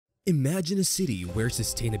Imagine a city where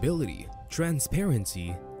sustainability,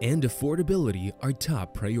 transparency, and affordability are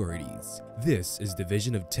top priorities. This is the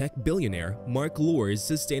vision of tech billionaire Marc Lore's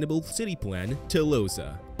sustainable city plan,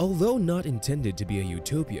 Telosa. Although not intended to be a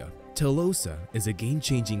utopia, Telosa is a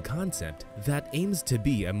game-changing concept that aims to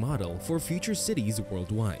be a model for future cities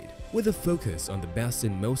worldwide. With a focus on the best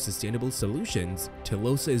and most sustainable solutions,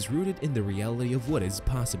 Telosa is rooted in the reality of what is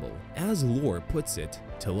possible. As Lore puts it,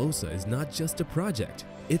 Telosa is not just a project,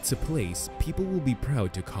 it's a place people will be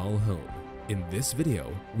proud to call home. In this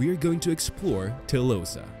video, we are going to explore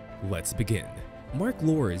Telosa. Let's begin. Marc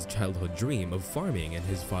Lore's childhood dream of farming and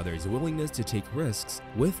his father's willingness to take risks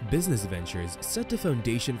with business ventures set the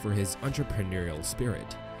foundation for his entrepreneurial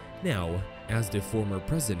spirit. Now, as the former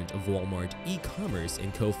president of Walmart e-commerce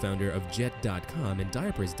and co-founder of Jet.com and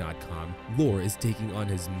Diapers.com, Lore is taking on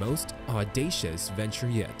his most audacious venture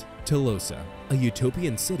yet, Telosa, a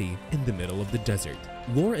utopian city in the middle of the desert.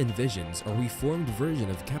 Lore envisions a reformed version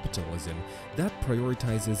of capitalism that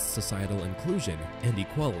prioritizes societal inclusion and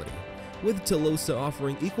equality, with Telosa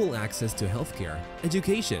offering equal access to healthcare,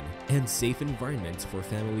 education, and safe environments for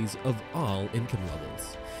families of all income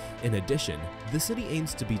levels. In addition, the city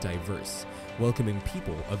aims to be diverse, welcoming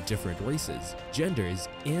people of different races, genders,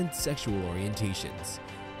 and sexual orientations,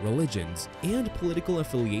 religions, and political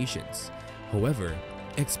affiliations. However,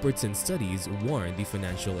 experts in studies warn the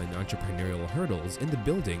financial and entrepreneurial hurdles in the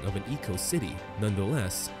building of an eco-city.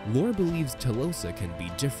 Nonetheless, Lore believes Telosa can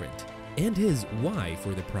be different, and his why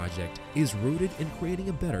for the project is rooted in creating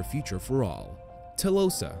a better future for all.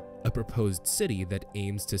 Telosa, a proposed city that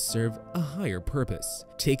aims to serve a higher purpose,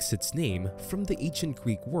 takes its name from the ancient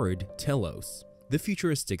Greek word telos. The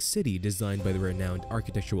futuristic city, designed by the renowned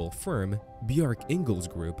architectural firm Bjarke Ingels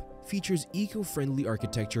Group, features eco-friendly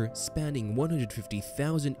architecture spanning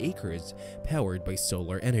 150,000 acres powered by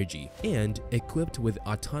solar energy and equipped with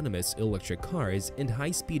autonomous electric cars and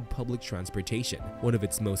high-speed public transportation. One of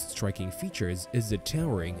its most striking features is the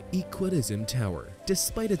towering Equitism Tower.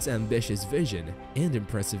 Despite its ambitious vision and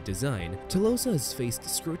impressive design, Telosa has faced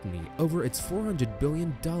scrutiny over its $400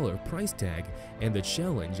 billion price tag and the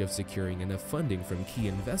challenge of securing enough funding from key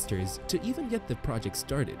investors to even get the project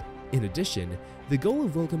started. In addition, the goal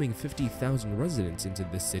of welcoming 50,000 residents into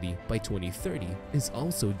the city by 2030 is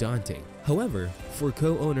also daunting. However, for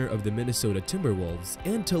co-owner of the Minnesota Timberwolves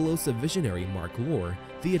and Telosa visionary Marc Lore,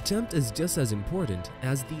 the attempt is just as important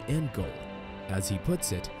as the end goal. As he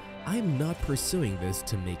puts it, "I'm not pursuing this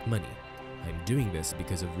to make money. I'm doing this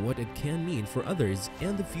because of what it can mean for others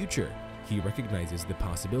and the future." He recognizes the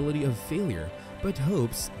possibility of failure, but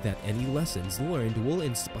hopes that any lessons learned will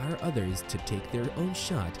inspire others to take their own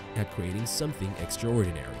shot at creating something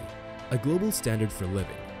extraordinary. A global standard for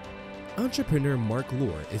living. Entrepreneur Marc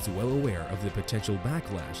Lore is well aware of the potential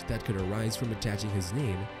backlash that could arise from attaching his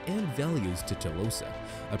name and values to Telosa,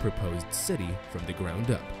 a proposed city from the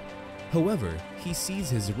ground up. However, he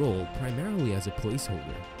sees his role primarily as a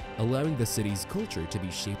placeholder, allowing the city's culture to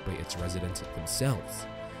be shaped by its residents themselves.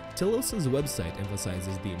 Telosa's website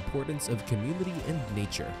emphasizes the importance of community and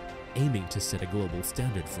nature, aiming to set a global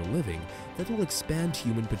standard for living that will expand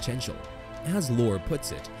human potential. As Lore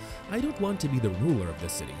puts it, "I don't want to be the ruler of the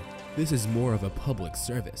city. This is more of a public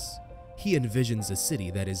service." He envisions a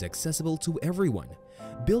city that is accessible to everyone,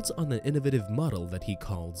 built on an innovative model that he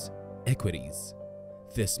calls equities.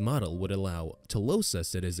 This model would allow Telosa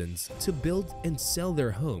citizens to build and sell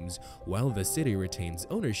their homes while the city retains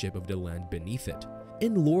ownership of the land beneath it.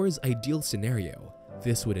 In Lore's ideal scenario,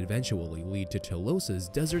 this would eventually lead to Telosa's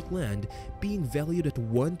desert land being valued at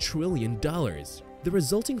 $1 trillion. The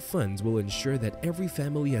resulting funds will ensure that every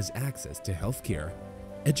family has access to healthcare,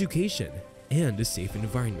 education, and a safe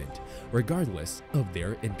environment, regardless of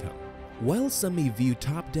their income. While some may view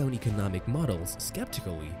top-down economic models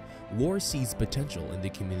skeptically, Lore sees potential in the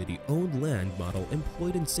community-owned land model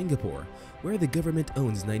employed in Singapore, where the government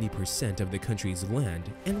owns 90% of the country's land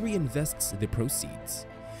and reinvests the proceeds.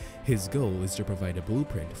 His goal is to provide a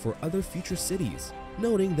blueprint for other future cities,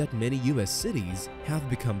 noting that many US cities have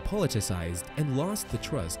become politicized and lost the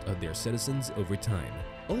trust of their citizens over time.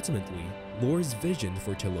 Ultimately, Lore's vision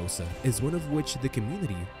for Telosa is one of which the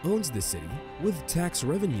community owns the city, with tax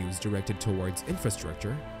revenues directed towards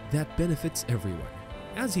infrastructure that benefits everyone.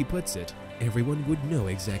 As he puts it, everyone would know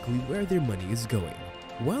exactly where their money is going.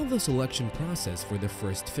 While the selection process for the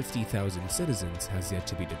first 50,000 citizens has yet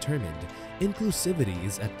to be determined, inclusivity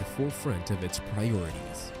is at the forefront of its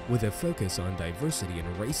priorities, with a focus on diversity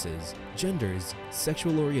in races, genders,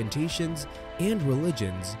 sexual orientations, and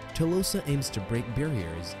religions. Telosa aims to break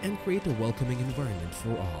barriers and create a welcoming environment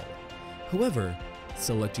for all. However,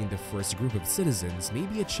 Selecting the first group of citizens may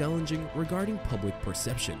be a challenging regarding public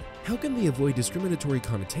perception. How can they avoid discriminatory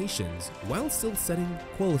connotations while still setting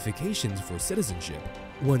qualifications for citizenship?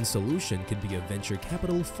 One solution could be a venture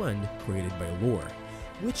capital fund created by Lore,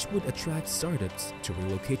 which would attract startups to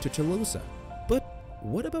relocate to Telosa. But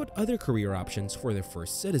what about other career options for the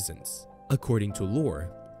first citizens? According to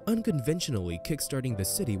Lore, unconventionally kickstarting the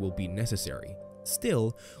city will be necessary.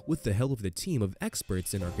 Still, with the help of the team of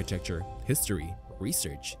experts in architecture, history,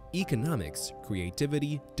 research, economics,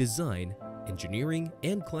 creativity, design, engineering,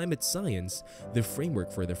 and climate science, the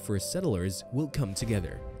framework for the first settlers will come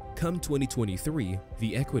together. Come 2023,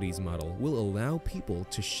 the equities model will allow people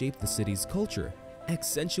to shape the city's culture,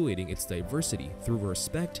 accentuating its diversity through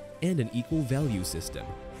respect and an equal value system.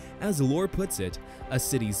 As Lore puts it, a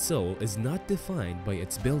city's soul is not defined by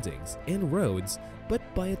its buildings and roads, but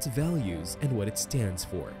by its values and what it stands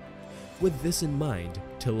for. With this in mind,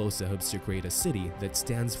 Telosa hopes to create a city that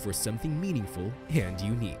stands for something meaningful and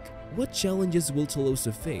unique. What challenges will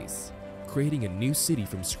Telosa face? Creating a new city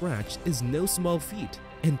from scratch is no small feat,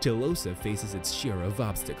 and Telosa faces its share of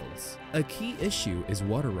obstacles. A key issue is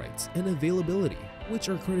water rights and availability, which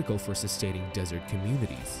are critical for sustaining desert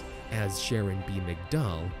communities. As Sharon B.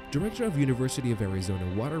 McDowell, director of University of Arizona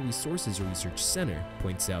Water Resources Research Center,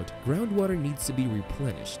 points out, groundwater needs to be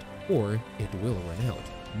replenished, or it will run out.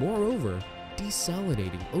 Moreover,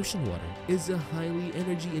 desalinating ocean water is a highly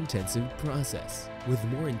energy-intensive process, with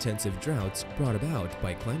more intensive droughts brought about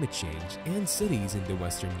by climate change and cities in the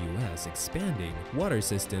western U.S. expanding. Water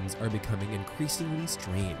systems are becoming increasingly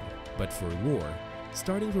strained. But for Lore,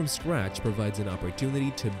 starting from scratch provides an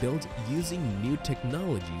opportunity to build using new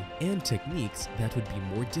technology and techniques that would be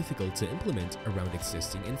more difficult to implement around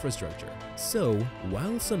existing infrastructure. So,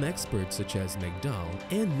 while some experts such as McDowell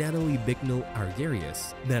and Natalie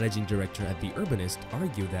Bicknell-Argarius, managing director at The Urbanist,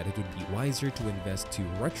 argue that it would be wiser to invest to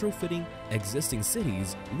retrofitting existing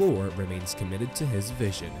cities, Lore remains committed to his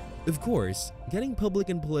vision. Of course, getting public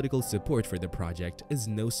and political support for the project is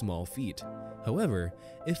no small feat. However,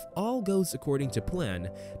 if all goes according to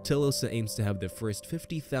plan, Telosa aims to have the first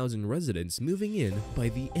 50,000 residents moving in by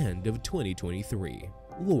the end of 2023.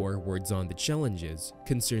 Lore words on the challenges,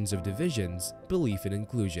 concerns of divisions, belief in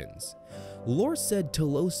inclusions. Lore said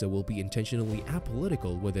Telosa will be intentionally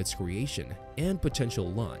apolitical with its creation and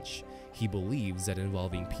potential launch. He believes that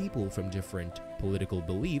involving people from different political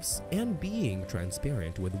beliefs and being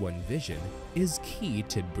transparent with one vision is key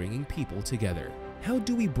to bringing people together. How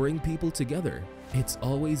do we bring people together? It's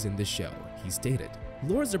always in the show, he stated.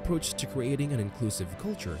 Lore's approach to creating an inclusive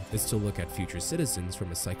culture is to look at future citizens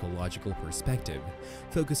from a psychological perspective,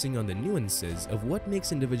 focusing on the nuances of what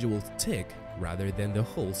makes individuals tick rather than the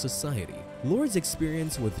whole society. Lore's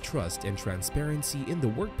experience with trust and transparency in the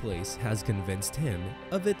workplace has convinced him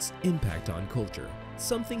of its impact on culture.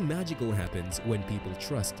 Something magical happens when people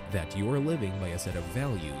trust that you are living by a set of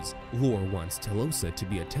values. Lore wants Telosa to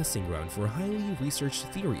be a testing ground for highly researched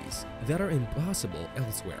theories that are impossible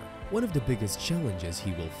elsewhere. One of the biggest challenges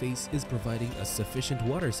he will face is providing a sufficient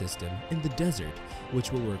water system in the desert,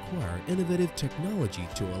 which will require innovative technology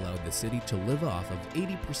to allow the city to live off of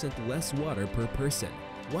 80% less water per person.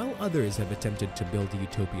 While others have attempted to build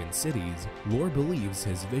utopian cities, Lore believes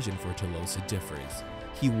his vision for Telosa differs.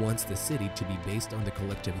 He wants the city to be based on the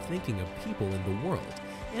collective thinking of people in the world,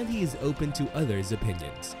 and he is open to others'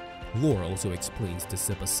 opinions. Lore also explains to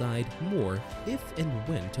step aside more if and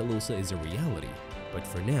when Telosa is a reality, but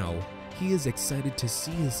for now, he is excited to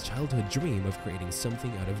see his childhood dream of creating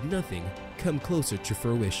something out of nothing come closer to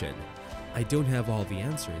fruition. I don't have all the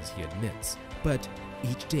answers, he admits, but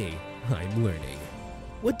each day I'm learning.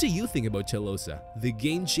 What do you think about Telosa, the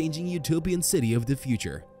game-changing utopian city of the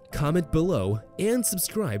future? Comment below and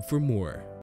subscribe for more.